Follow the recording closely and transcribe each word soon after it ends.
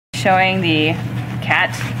showing the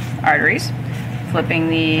cat arteries, flipping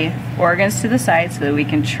the organs to the side so that we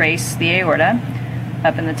can trace the aorta.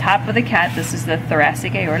 Up in the top of the cat, this is the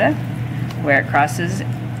thoracic aorta. Where it crosses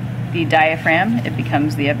the diaphragm, it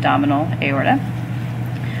becomes the abdominal aorta.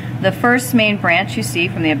 The first main branch you see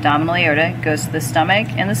from the abdominal aorta goes to the stomach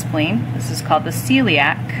and the spleen. This is called the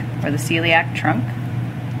celiac, or the celiac trunk.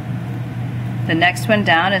 The next one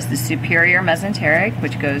down is the superior mesenteric,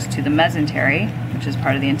 which goes to the mesentery, which is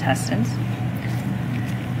part of the intestines.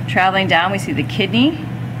 Traveling down, we see the kidney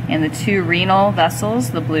and the two renal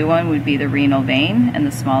vessels. The blue one would be the renal vein, and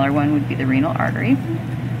the smaller one would be the renal artery.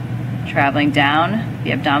 Traveling down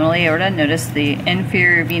the abdominal aorta, notice the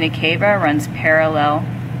inferior vena cava runs parallel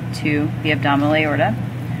to the abdominal aorta.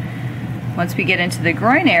 Once we get into the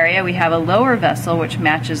groin area, we have a lower vessel which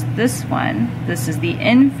matches this one. This is the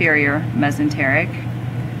inferior mesenteric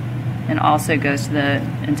and also goes to the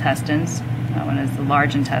intestines. That one is the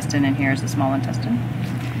large intestine and here is the small intestine.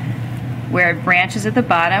 Where it branches at the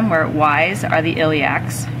bottom, where it Ys, are the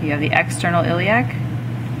iliacs. You have the external iliac,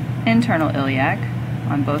 internal iliac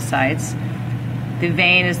on both sides. The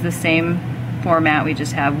vein is the same format, we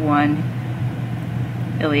just have one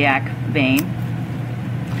iliac vein.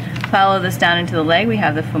 Follow this down into the leg, we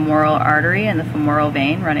have the femoral artery and the femoral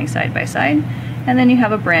vein running side by side, and then you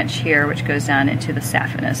have a branch here which goes down into the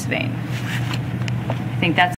saphenous vein. I think that's